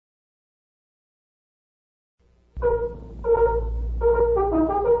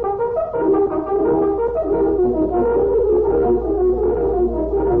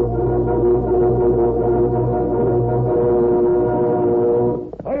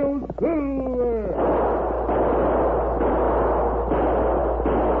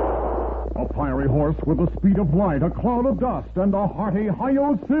legendary horse with the speed of light, a cloud of dust, and a hearty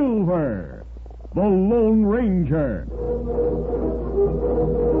Hi-Yo Silver, the Lone Ranger.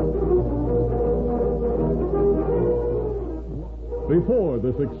 Before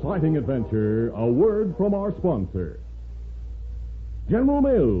this exciting adventure, a word from our sponsor. General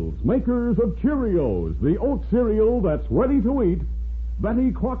Mills, makers of Cheerios, the oat cereal that's ready to eat,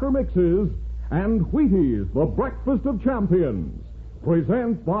 Betty Crocker Mixes, and Wheaties, the breakfast of champions,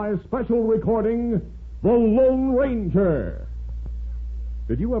 present by special recording, The Lone Ranger.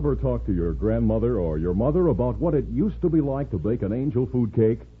 Did you ever talk to your grandmother or your mother about what it used to be like to bake an angel food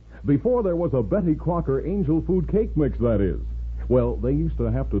cake? Before there was a Betty Crocker angel food cake mix, that is. Well, they used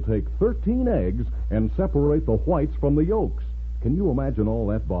to have to take 13 eggs and separate the whites from the yolks. Can you imagine all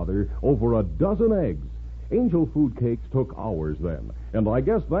that bother? Over a dozen eggs. Angel food cakes took hours then, and I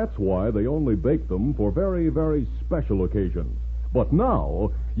guess that's why they only baked them for very, very special occasions. But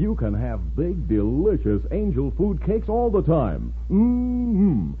now, you can have big, delicious angel food cakes all the time.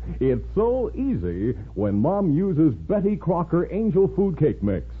 It's so easy when Mom uses Betty Crocker Angel Food Cake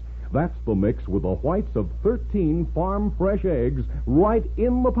Mix. That's the mix with the whites of 13 farm-fresh eggs right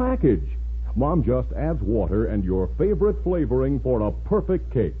in the package. Mom just adds water and your favorite flavoring for a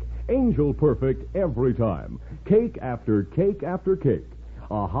perfect cake. Angel perfect every time. Cake after cake after cake.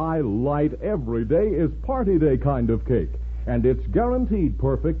 A high, light, every day is party day kind of cake. And it's guaranteed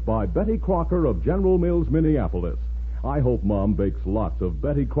perfect by Betty Crocker of General Mills, Minneapolis. I hope Mom bakes lots of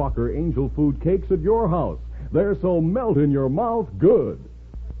Betty Crocker Angel Food Cakes at your house. They're so melt in your mouth good.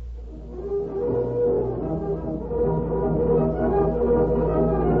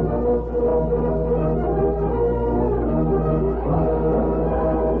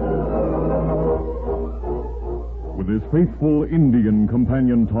 With his faithful Indian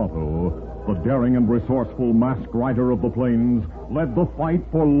companion Tonto, the daring and resourceful masked rider of the plains led the fight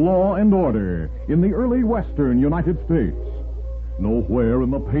for law and order in the early western United States. Nowhere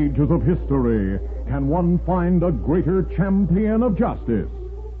in the pages of history can one find a greater champion of justice.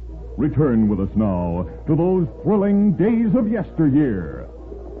 Return with us now to those thrilling days of yesteryear.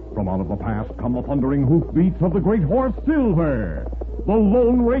 From out of the past come the thundering hoofbeats of the great horse Silver. The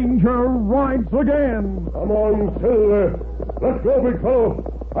Lone Ranger rides again. Come on, Silver. Let's go, big fellow.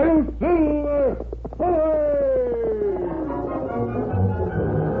 I'll Silver.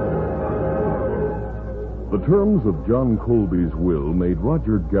 The terms of John Colby's will made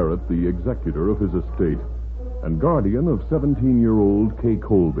Roger Garrett the executor of his estate and guardian of 17-year-old Kay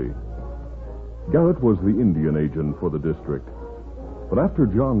Colby. Garrett was the Indian agent for the district. But after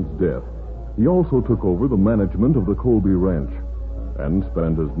John's death, he also took over the management of the Colby Ranch and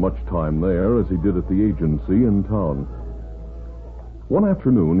spent as much time there as he did at the agency in town. One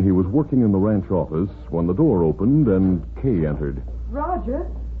afternoon, he was working in the ranch office when the door opened and Kay entered. Roger,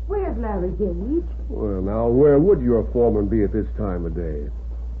 where's Larry Gage? Well, now, where would your foreman be at this time of day?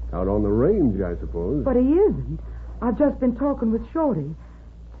 Out on the range, I suppose. But he isn't. I've just been talking with Shorty.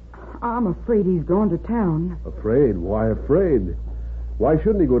 I'm afraid he's gone to town. Afraid? Why afraid? Why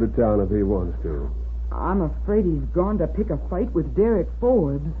shouldn't he go to town if he wants to? I'm afraid he's gone to pick a fight with Derek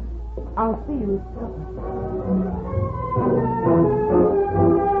Forbes. I'll see you at supper.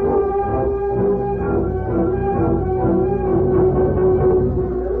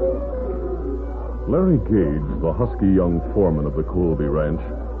 Larry Gage, the husky young foreman of the Colby Ranch,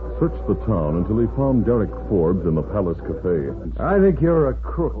 searched the town until he found Derek Forbes in the Palace Cafe. I think you're a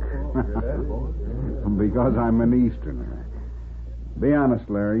crook. Because I'm an Easterner. Be honest,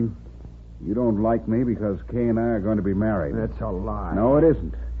 Larry. You don't like me because Kay and I are going to be married. That's a lie. No, it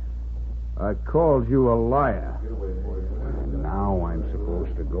isn't. I called you a liar. And now I'm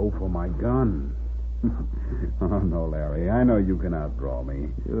supposed to go for my gun. Oh, no, Larry. I know you can outdraw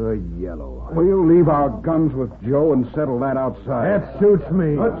me. You're yellow. We'll leave our guns with Joe and settle that outside. That suits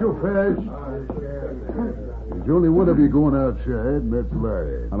me. Not too fast. There's only one of you going outside, and that's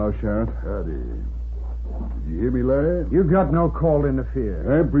Larry. Hello, Sheriff. Howdy. Did you hear me, Larry? You got no call to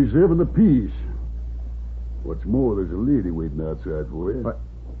interfere. I'm preserving the peace. What's more, there's a lady waiting outside for you. What?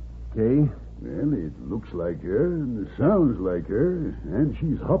 Kay? Well, it looks like her, and it sounds like her, and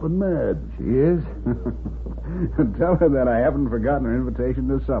she's hopping mad. She is? Tell her that I haven't forgotten her invitation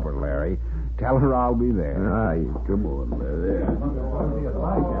to supper, Larry. Tell her I'll be there. Aye, come on, Larry.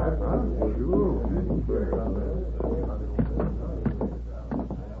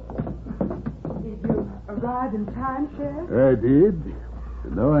 Did you arrive in time, Sheriff? I did.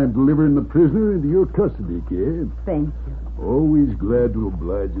 And now I'm delivering the prisoner into your custody, Kay. Thank you. Always glad to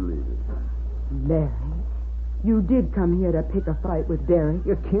oblige you, lady. Larry, you did come here to pick a fight with Derek.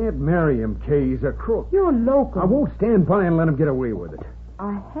 You can't marry him, Kay. He's a crook. You're local. I won't stand by and let him get away with it.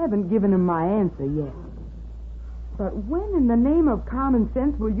 I haven't given him my answer yet. But when in the name of common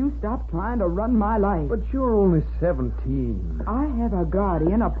sense will you stop trying to run my life? But you're only 17. I have a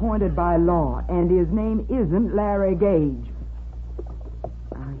guardian appointed by law, and his name isn't Larry Gage.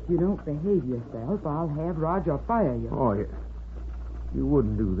 If you don't behave yourself, I'll have Roger fire you. Oh, you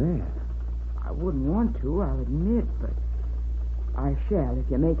wouldn't do that. I wouldn't want to, I'll admit, but I shall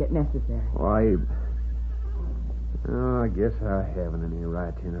if you make it necessary. Why, I guess I haven't any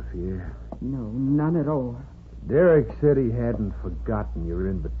right to interfere. No, none at all. Derek said he hadn't forgotten your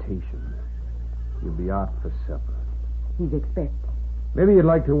invitation. You'll be out for supper. He's expected. Maybe you'd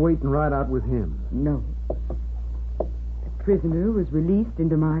like to wait and ride out with him. No. The prisoner was released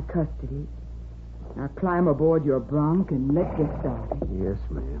into my custody. Now climb aboard your bronc and let's get started. Yes,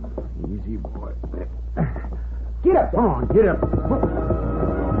 ma'am. Easy, boy. Get up there. Come on, get up.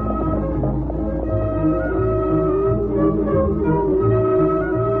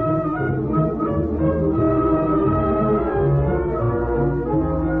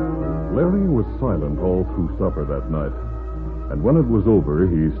 Larry was silent all through supper that night. And when it was over,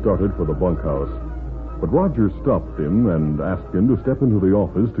 he started for the bunkhouse. But Roger stopped him and asked him to step into the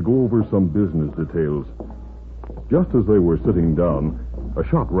office to go over some business details. Just as they were sitting down, a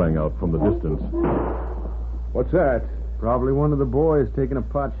shot rang out from the distance. What's that? Probably one of the boys taking a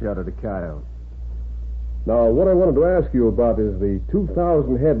pot shot at a coyote. Now, what I wanted to ask you about is the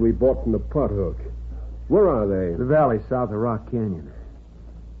 2,000 head we bought from the pot hook. Where are they? The valley south of Rock Canyon.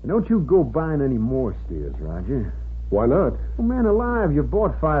 Don't you go buying any more steers, Roger. Why not? Well, man alive, you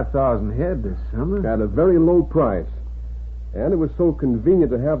bought 5,000 head this summer. At a very low price. And it was so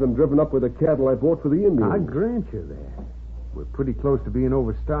convenient to have them driven up with the cattle I bought for the Indians. I grant you that. We're pretty close to being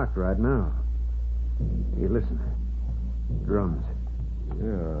overstocked right now. Hey, listen. Drums.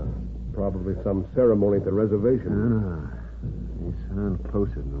 Yeah, probably some ceremony at the reservation. No. They sound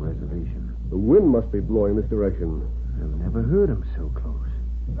closer than the reservation. The wind must be blowing this direction. I've never heard them so close.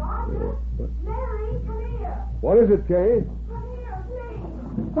 Roger! Larry, come here! What is it, Kay? Come here, please!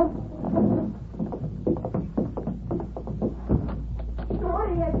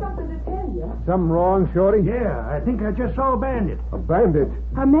 Shorty has something to tell you. Something wrong, Shorty? Yeah, I think I just saw a bandit. A bandit?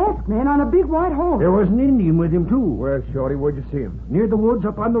 A masked man on a big white horse. There was an Indian with him, too. Where, Shorty? Where'd you see him? Near the woods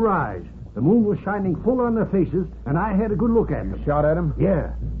up on the rise. The moon was shining full on their faces, and I had a good look at them. Shot at him?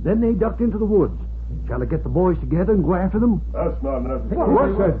 Yeah. Then they ducked into the woods. Shall I get the boys together and go after them? That's not necessary.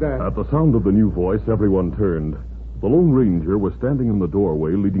 What says that? At the sound of the new voice, everyone turned. The Lone Ranger was standing in the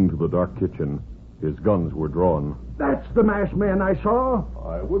doorway leading to the dark kitchen. His guns were drawn. That's the masked man I saw.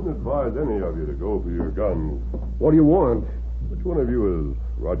 I wouldn't advise any of you to go for your guns. What do you want? Which one of you is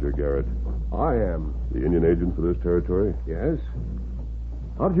Roger Garrett, I am. the Indian agent for this territory? Yes?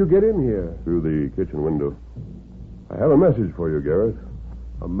 How did you get in here? Through the kitchen window. I have a message for you, Garrett.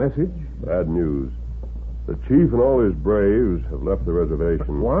 A message? Bad news. The chief and all his braves have left the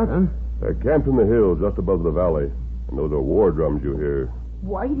reservation. What? Huh? They're camped in the hills just above the valley. And those are war drums you hear.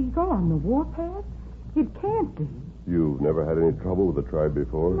 Whitey's on the warpath? It can't be. You've never had any trouble with the tribe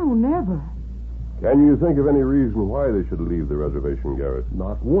before? No, never. Can you think of any reason why they should leave the reservation, Garrett?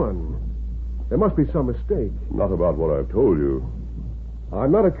 Not one. There must be some mistake. Not about what I've told you.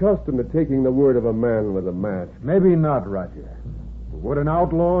 I'm not accustomed to taking the word of a man with a mask. Maybe not, Roger. Would an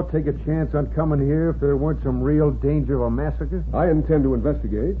outlaw take a chance on coming here if there weren't some real danger of a massacre? I intend to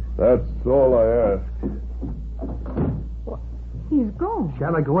investigate. That's all I ask. He's gone.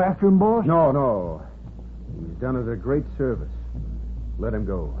 Shall I go after him, boss? No. He's done us a great service. Let him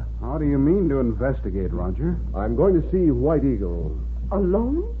go. How do you mean to investigate, Roger? I'm going to see White Eagle.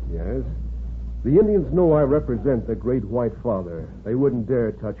 Alone? Yes. The Indians know I represent the great White Father. They wouldn't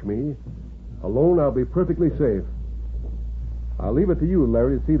dare touch me. Alone, I'll be perfectly safe. I'll leave it to you,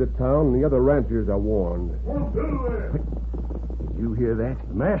 Larry, to see the town and the other ranchers are warned. Did you hear that?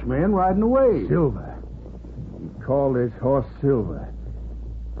 The masked man riding away. Silver. He called his horse Silver.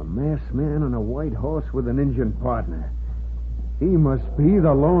 A masked man on a white horse with an Indian partner. He must be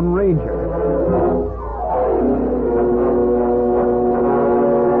the Lone Ranger.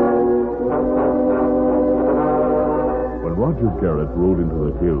 When Roger Garrett rode into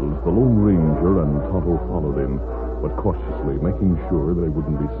the hills, the Lone Ranger and Tonto followed him, but cautiously, making sure they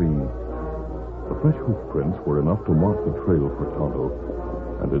wouldn't be seen. The fresh hoof prints were enough to mark the trail for Tonto,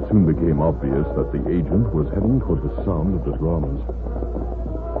 and it soon became obvious that the agent was heading toward the sound of the drums.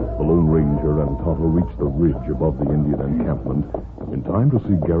 The Lone Ranger and Tonto reached the ridge above the Indian encampment in time to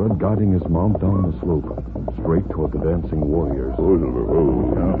see Garrett guiding his mount down the slope, straight toward the dancing warriors. Oh,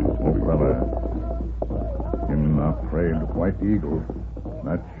 fella. Him afraid of White Eagle.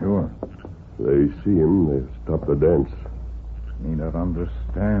 That's sure. They see him, they stop the dance. Me not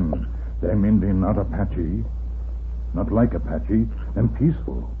understand. Them Indian not Apache. Not like Apache, and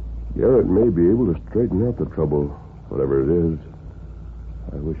peaceful. Garrett may be able to straighten out the trouble, whatever it is.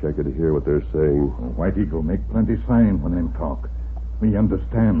 I wish I could hear what they're saying. White Eagle make plenty sign when them talk. We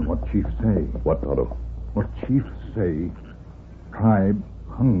understand what chief say. What, Tonto? What chief say, tribe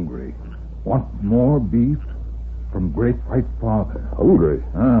hungry. Want more beef from great white father. Hungry?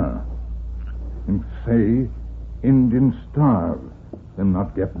 Ah. Him say Indian starve, them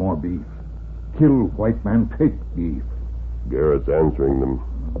not get more beef. Kill white man take beef. Garrett's answering them.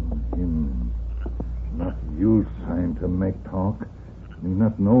 Him not use sign to make talk. Me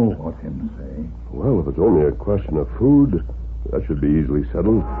not know what him say. Well, if it's only a question of food, that should be easily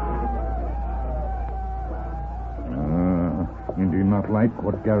settled. Indian not like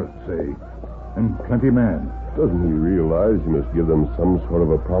what Garrett say. And plenty mad. Doesn't he realize he must give them some sort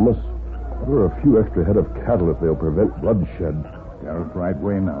of a promise? Or a few extra head of cattle if they'll prevent bloodshed. Garrett right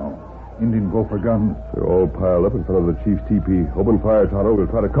way now. Indian go for guns. They're all piled up in front of the chief's teepee. Open fire, Tonto. We'll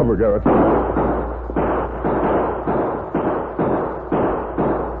try to cover Garrett.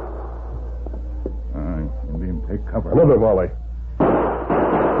 Indian take cover. Another volley.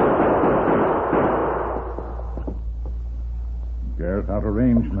 Garrett out of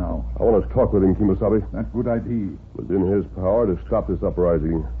range now. I want to talk with him, Kemosabe. That's good idea. It was in his power to stop this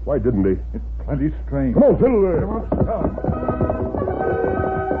uprising. Why didn't he? It's plenty strange. Come on, fiddle there. Come on, come.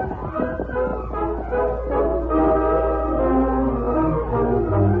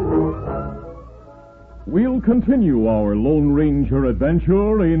 We'll continue our Lone Ranger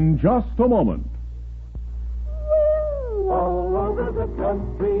adventure in just a moment. All over the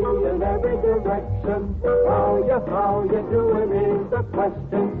country in every direction, how you doing is the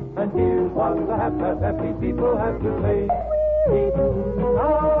question. And here's what the happy people have to say. Eating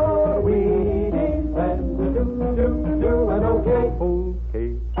our Wheaties and doing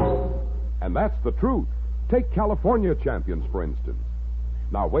okay. And that's the truth. Take California champions, for instance.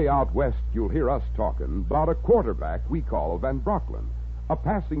 Now, way out west, you'll hear us talking about a quarterback we call Van Brocklin, a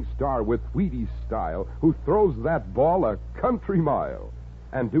passing star with Wheaties style who throws that ball a country mile.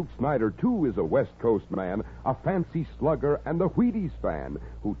 And Duke Snyder, too, is a West Coast man, a fancy slugger and a Wheaties fan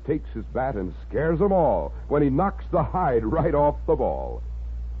who takes his bat and scares them all when he knocks the hide right off the ball.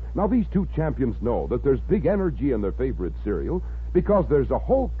 Now, these two champions know that there's big energy in their favorite cereal because there's a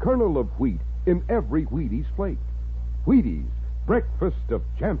whole kernel of wheat in every Wheaties flake. Wheaties, breakfast of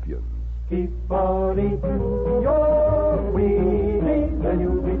champions. Keep on eating your Wheaties and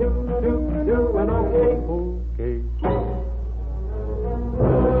you'll be doing okay.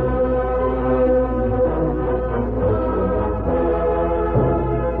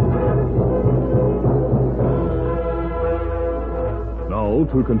 Now,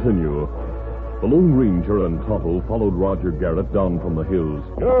 to continue. The Lone Ranger and Tonto followed Roger Garrett down from the hills.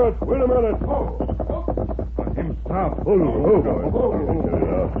 Garrett, wait a minute. Let him stop.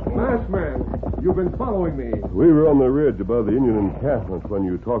 Masked man, you've been following me. We were on the ridge above the Indian encampment when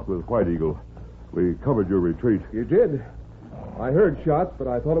you talked with White Eagle. We covered your retreat. You did? I heard shots, but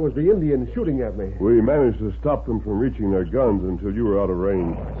I thought it was the Indians shooting at me. We managed to stop them from reaching their guns until you were out of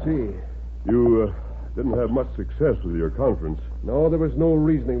range. I see. You didn't have much success with your conference. No, there was no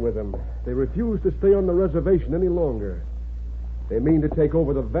reasoning with them. They refused to stay on the reservation any longer. They mean to take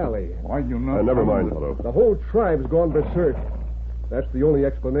over the valley. Why you not? Never mind, Tonto. The whole tribe's gone berserk. That's the only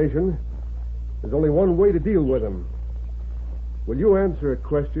explanation. There's only one way to deal with them. Will you answer a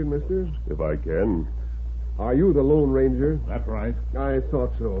question, mister? If I can. Are you the Lone Ranger? That's right. I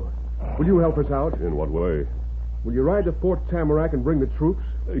thought so. Will you help us out? In what way? Will you ride to Fort Tamarack and bring the troops?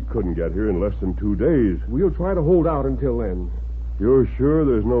 They couldn't get here in less than 2 days. We'll try to hold out until then. You're sure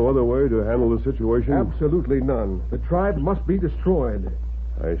there's no other way to handle the situation? Absolutely none. The tribe must be destroyed.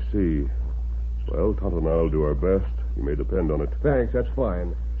 I see. Well, Tonto and I'll do our best. You may depend on it. Thanks, that's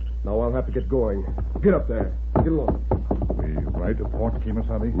fine. Now I'll have to get going. Get up there. Get along. We ride to Fort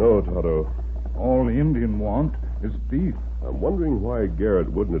Kemosabe? No, Tonto. All the Indian want is beef. I'm wondering why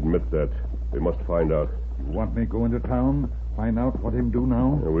Garrett wouldn't admit that. We must find out. You want me go into town, find out what him do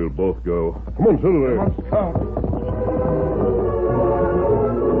now? And we'll both go. Come on, settle there. Come on, Scout.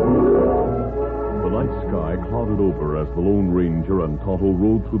 The night sky clouded over as the Lone Ranger and Tonto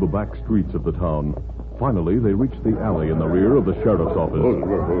rode through the back streets of the town. Finally, they reached the alley in the rear of the sheriff's office.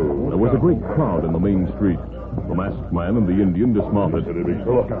 There was a great crowd in the main street. The masked man and the Indian dismounted.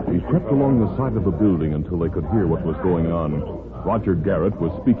 He crept along the side of the building until they could hear what was going on. Roger Garrett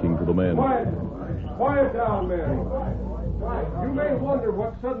was speaking to the men. Quiet down, men. You may wonder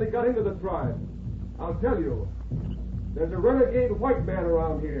what suddenly got into the tribe. I'll tell you. There's a renegade white man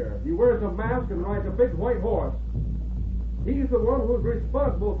around here. He wears a mask and rides a big white horse. He's the one who's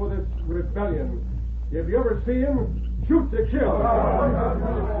responsible for this rebellion. If you ever see him, shoot to kill.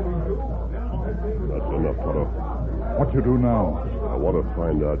 That's enough, Tonto. What you do now? I want to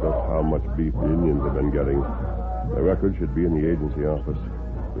find out just how much beef the Indians have been getting. The record should be in the agency office.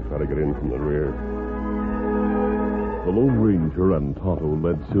 We try to get in from the rear. The Lone Ranger and Tonto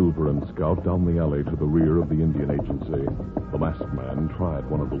led Silver and Scout down the alley to the rear of the Indian agency. The masked man tried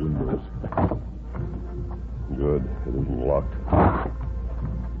one of the windows. Good. It isn't locked.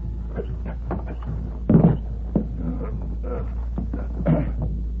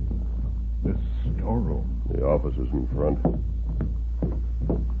 This storeroom. The office is in front.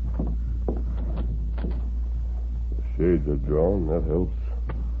 The shades are drawn. That helps.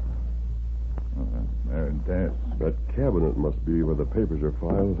 There, desk. That cabinet must be where the papers are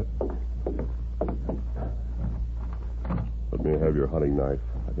filed. Let me have your hunting knife.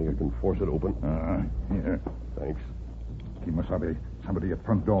 I think I can force it open. Here. Thanks. Kimasabi, somebody at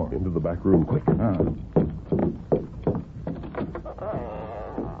front door. Into the back room, quick.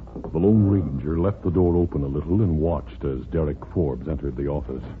 The Lone Ranger left the door open a little and watched as Derek Forbes entered the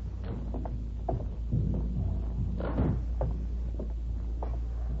office.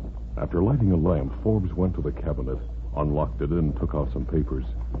 After lighting a lamp, Forbes went to the cabinet, unlocked it, and took out some papers.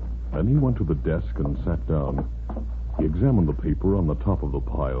 Then he went to the desk and sat down. He examined the paper on the top of the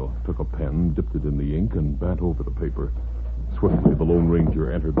pile, took a pen, dipped it in the ink, and bent over the paper. Swiftly, the Lone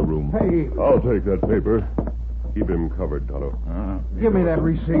Ranger entered the room. Hey, I'll take that paper. Keep him covered, Tonto. give me that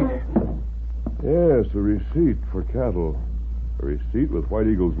receipt. Yes, a receipt for cattle. A receipt with White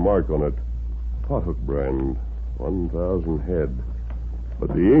Eagle's mark on it. Pothook brand. 1,000 head. But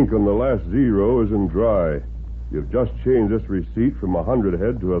the ink on the last zero isn't dry. You've just changed this receipt from 100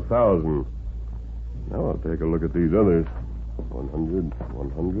 head to 1,000. Now I'll take a look at these others. 100,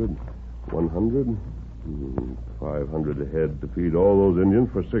 100, 100. 500 head to feed all those Indians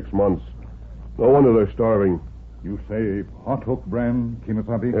for 6 months. No wonder they're starving. You say Pothook brand,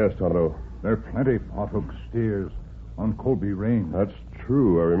 Kimasabi? Yes, Tonto. There are plenty Pothook steers on Colby Range. That's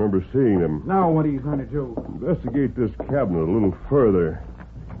true. I remember seeing them. Now what are you going to do? Investigate this cabinet a little further.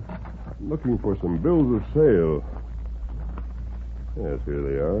 I'm looking for some bills of sale. Yes, here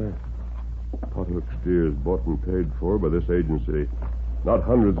they are. Pothook steers bought and paid for by this agency. Not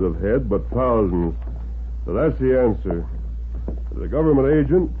hundreds of head, but thousands. So that's the answer. As a government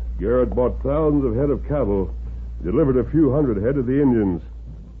agent, Garrett bought thousands of head of cattle, delivered a few hundred head to the Indians.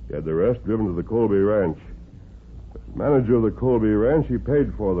 He had the rest driven to the Colby Ranch. As manager of the Colby Ranch, he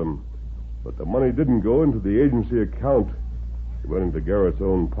paid for them. But the money didn't go into the agency account. It went into Garrett's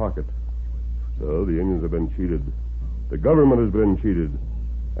own pocket. So the Indians have been cheated. The government has been cheated.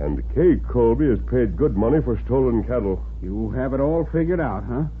 And Kay Colby has paid good money for stolen cattle. You have it all figured out,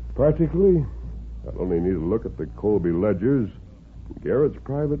 huh? Practically. I'll only need to look at the Colby ledgers and Garrett's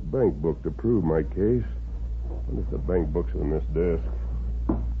private bank book to prove my case. I wonder if the bank book's on this desk.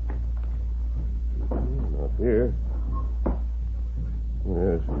 Not here.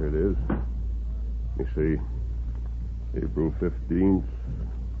 Yes, here it is. Let me see. April 15th,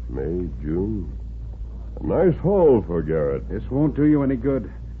 May, June. A nice haul for Garrett. This won't do you any good.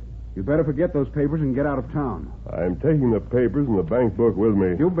 You better forget those papers and get out of town. I'm taking the papers and the bank book with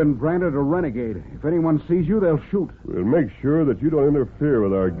me. You've been branded a renegade. If anyone sees you, they'll shoot. We'll make sure that you don't interfere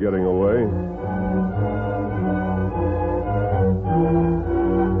with our getting away.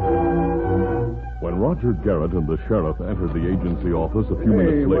 When Roger Garrett and the sheriff entered the agency office a few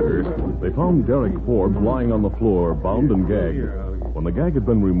minutes later, they found Derek Forbes lying on the floor, bound and gagged. When the gag had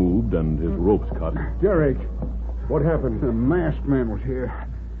been removed and his ropes cut... Derek, what happened? The masked man was here.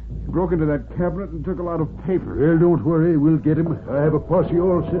 He broke into that cabinet and took a lot of paper. Well, don't worry. We'll get him. I have a posse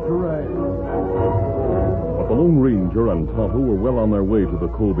all set to ride. But the Lone Ranger and Tonto were well on their way to the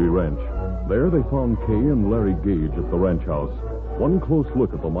Colby Ranch. There they found Kay and Larry Gage at the ranch house. One close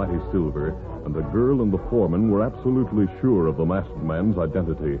look at the mighty Silver, and the girl and the foreman were absolutely sure of the masked man's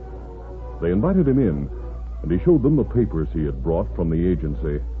identity. They invited him in, and he showed them the papers he had brought from the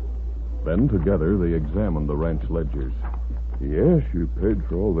agency. Then, together, they examined the ranch ledgers. Yes, you paid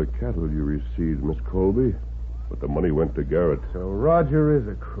for all the cattle you received, Miss Colby. But the money went to Garrett. So Roger is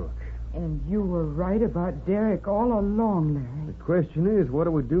a crook. And you were right about Derek all along, Larry. The question is, what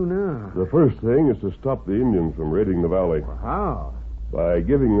do we do now? The first thing is to stop the Indians from raiding the valley. Well, how? By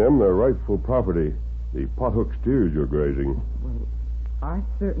giving them their rightful property, the pothook steers you're grazing. Well, I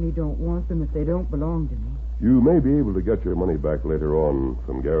certainly don't want them if they don't belong to me. You may be able to get your money back later on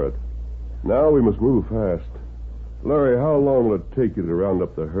from Garrett. Now we must move fast. Larry, how long will it take you to round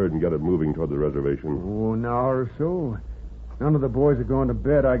up the herd and get it moving toward the reservation? Oh, an hour or so. None of the boys are going to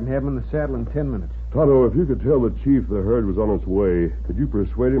bed. I can have them in the saddle in 10 minutes. Tonto, if you could tell the chief the herd was on its way, could you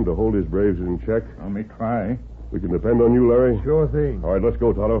persuade him to hold his braves in check? Let me try. We can depend on you, Larry? Sure thing. All right, let's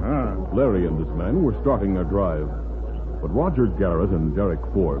go, Tonto. Larry and his men were starting their drive. But Roger Garrett and Derek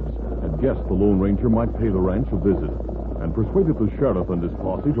Forbes had guessed the Lone Ranger might pay the ranch a visit and persuaded the sheriff and his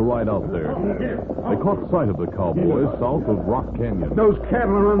posse to ride out there. They caught sight of the cowboys south of Rock Canyon. Those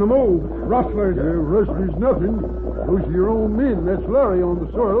cattle are on the move. Rustlers. Rustlers nothing. Those are your own men. That's Larry on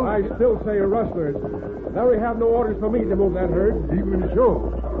the soil. I still say rustlers. Larry have no orders for me to move that herd. Even so.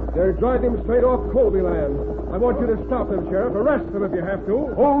 They're driving them straight off Colby land. I want you to stop them, Sheriff. Arrest them if you have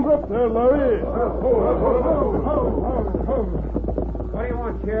to. Hold up there, Larry. What do you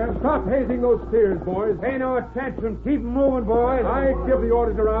want, Sheriff? Stop hazing those steers, boys. Pay no attention. Keep moving, boys. I give the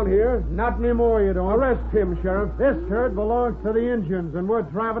orders around here. Not anymore, you don't. Arrest him, Sheriff. This herd belongs to the Indians, and we're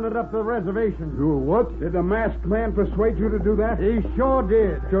driving it up the reservation. You what? Did the masked man persuade you to do that? He sure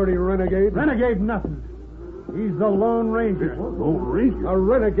did. Dirty renegade. Renegade nothing. He's the Lone Ranger. Lone Ranger? A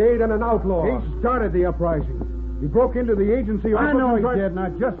renegade and an outlaw. He started the uprising. He broke into the agency office. I know he did, and I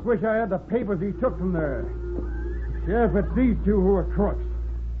just wish I had the papers he took from there. Sheriff, it's these two who are crooks.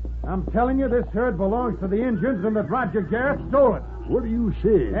 I'm telling you, this herd belongs to the Indians and that Roger Garrett stole it. What do you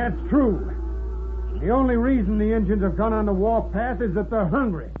say? That's true. The only reason the Indians have gone on the warpath is that they're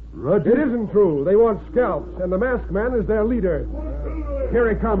hungry. Roger? It isn't true. They want scalps, and the masked man is their leader. Here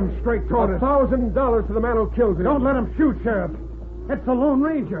he comes, straight toward us. $1,000 to the man who kills him. Don't let him shoot, Sheriff. It's the Lone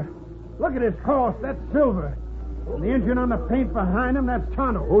Ranger. Look at his horse. That's Silver. And the engine on the paint behind him, that's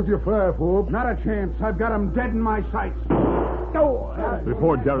Tonto. Hold your fire, Forbes. Not a chance. I've got him dead in my sights.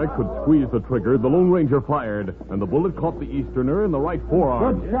 Before Derek could squeeze the trigger, the Lone Ranger fired, and the bullet caught the Easterner in the right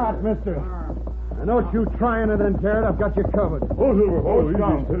forearm. Good shot, mister. Now, don't you try anything, Garrett. I've got you covered. Easy,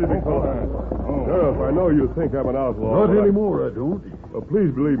 steady, big fella. Sheriff, I know you think I'm an outlaw. Not anymore, I don't.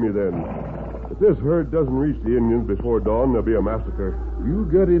 Please believe me, then. If this herd doesn't reach the Indians before dawn, there'll be a massacre. You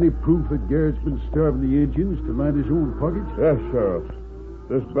got any proof that Garrett's been starving the Indians to line his own pockets? Yes, Sheriff.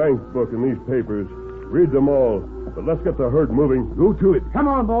 This bank book and these papers. Read them all. But let's get the herd moving. Go to it. Come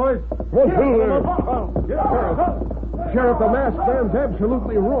on, boys. One through there. Sheriff, the masked man's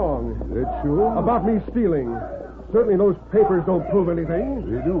absolutely wrong. That's so? About me stealing. Certainly those papers don't prove anything.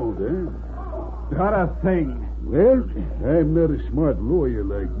 They don't, eh? Not a thing. Well, I'm not a smart lawyer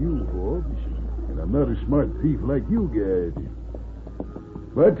like you, Forbes. And I'm not a smart thief like you guys.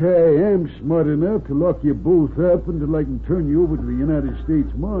 But I am smart enough to lock you both up until I can turn you over to the United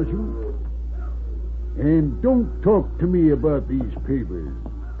States Marshal. And don't talk to me about these papers.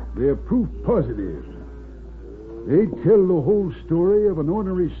 They're proof positive. They tell the whole story of an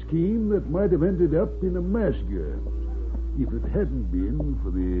ornery scheme that might have ended up in a massacre if it hadn't been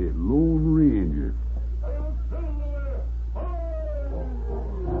for the Lone Ranger.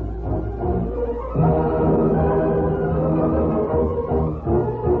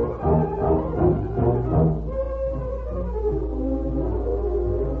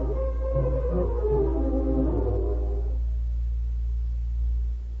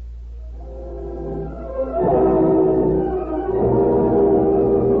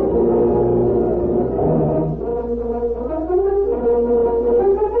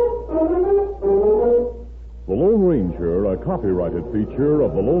 Copyrighted feature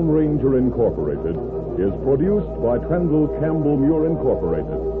of the Lone Ranger Incorporated is produced by Trendle Campbell Muir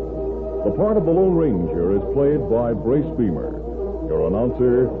Incorporated. The part of the Lone Ranger is played by Brace Beamer. Your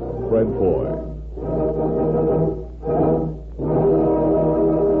announcer, Fred Foy.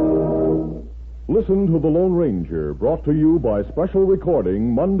 Listen to the Lone Ranger, brought to you by special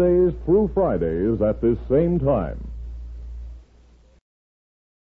recording Mondays through Fridays at this same time.